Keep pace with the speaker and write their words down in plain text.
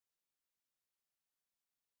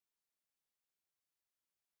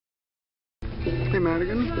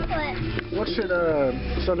Madigan. What? What should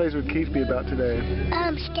Sundays with Keith be about today?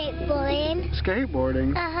 Skateboarding.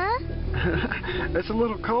 Skateboarding? Uh-huh. It's a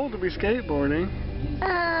little cold to be skateboarding.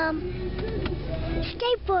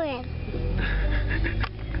 Skateboarding.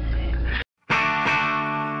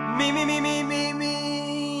 Me, me, me, me, me, me.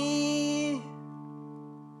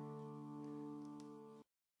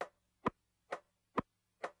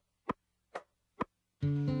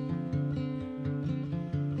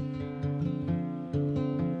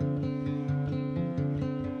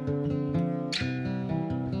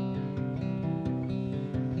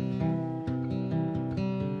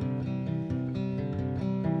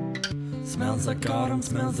 Smells like autumn,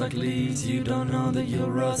 smells like leaves. You don't know that you'll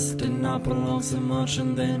rust and not belong so much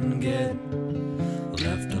and then get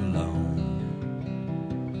left alone.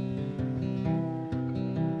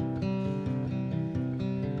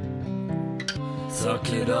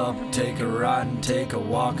 Suck it up, take a ride and take a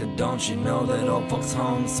walk. Don't you know that old folks'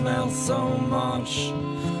 home smells so much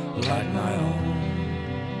like my own?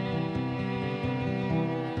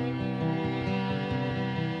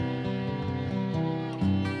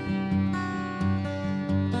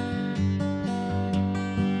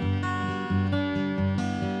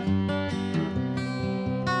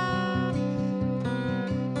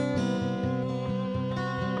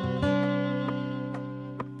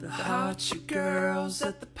 Hot you girls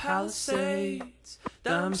at the Palisades,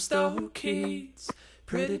 dime store kids,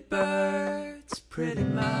 pretty birds, pretty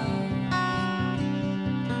mouths.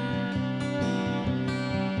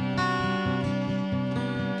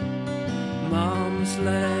 Mom's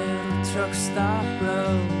little truck stop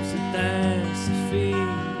rose, a dance to feed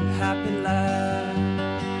a happy laugh.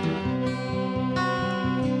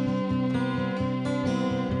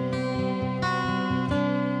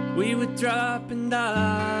 We were dropping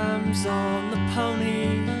dimes on the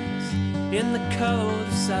ponies in the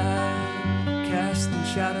cul-de-sac, casting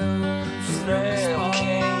shadows. The rail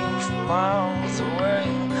came from miles away.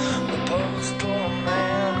 The postal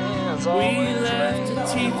man is always we left the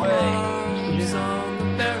teeth marks on the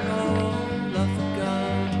barrel of the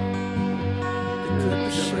gun. The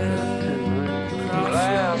clipper shed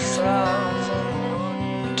glass eyes and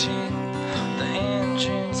wooden teeth. The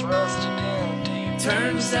engines rusted in deep.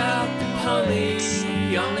 Turns out the pony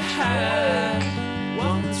only had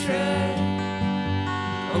one tread,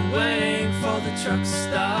 away for the truck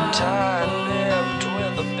stop. Tight-lipped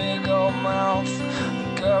with a big old mouth.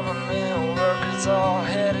 The government workers all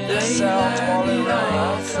headed south while they run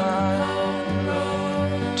outside. The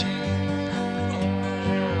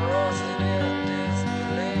engine rusted in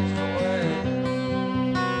disbelief away.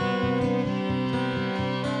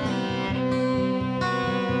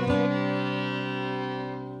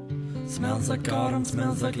 Smells like autumn,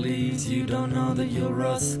 smells like leaves. You don't know that you'll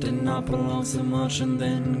rust and not belong so much and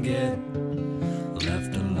then get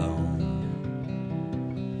left alone.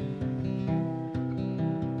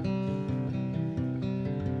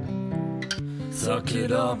 Suck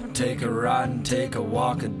it up and take a ride and take a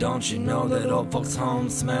walk. Don't you know that old folks' home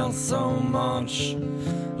smells so much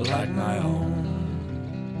like my own?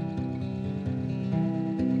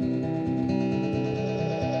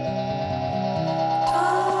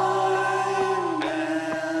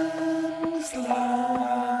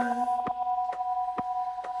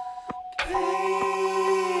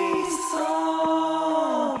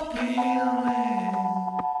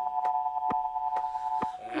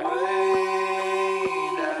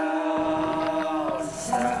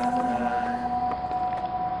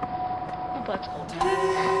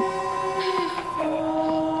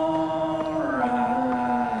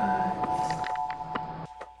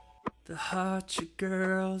 The hot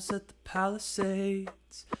girls at the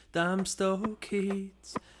Palisades, dime store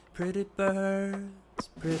kids, pretty birds,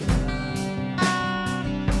 pretty eyes.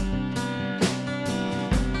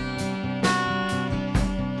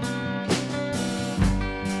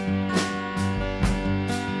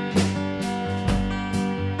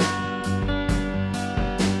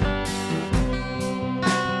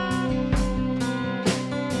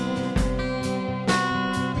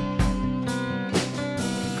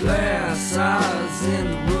 Glass eyes in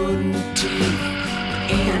the wooden teeth.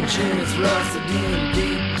 The engines rusted in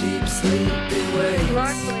deep, deep sleepy waves.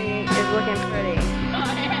 Loxley is looking pretty.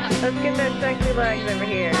 Let's get those sexy legs over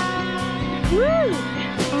here. Woo!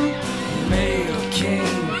 Mail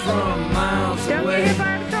came from miles Don't away. get hit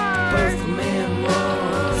by the car. Postman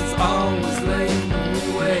was always late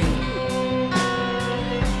anyway.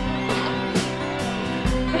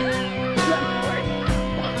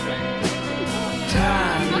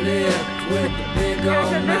 Tight-lipped with the big old Yeah,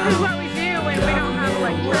 so this is mouth. what we do when we don't have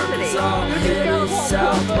electricity. This is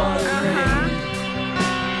South on the uh-huh. rain.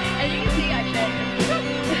 As you can see, I shaved.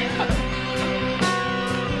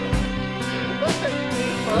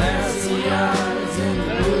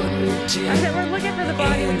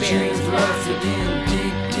 Waves rustled in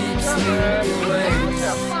deep, deep sleepy waves.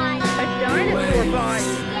 A dinosaur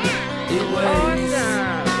body. It waves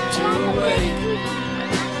Awesome. to waves.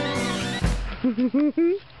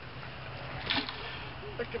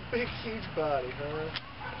 Like a big, huge body, huh?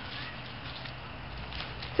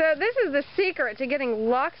 So this is the secret to getting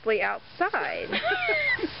Loxley outside.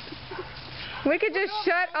 We could just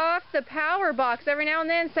shut off the power box every now and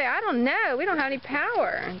then and say, I don't know, we don't have any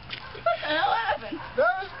power. What the hell happened?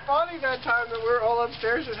 That was funny that time that we were all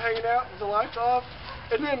upstairs just hanging out with the lights off.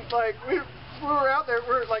 And then, like, we were out there,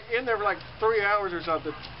 we were, like, in there for, like, 3 hours or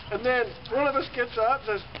something. And then one of us gets up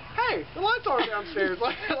and says, hey, the lights aren't downstairs.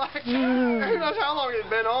 Like who knows how long it's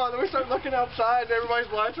been on. Then we start looking outside and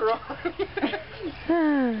everybody's lights are on.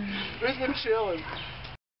 It's been chilling.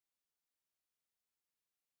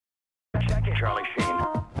 Charlie Sheen.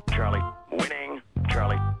 Charlie winning.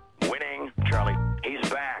 Charlie winning. Charlie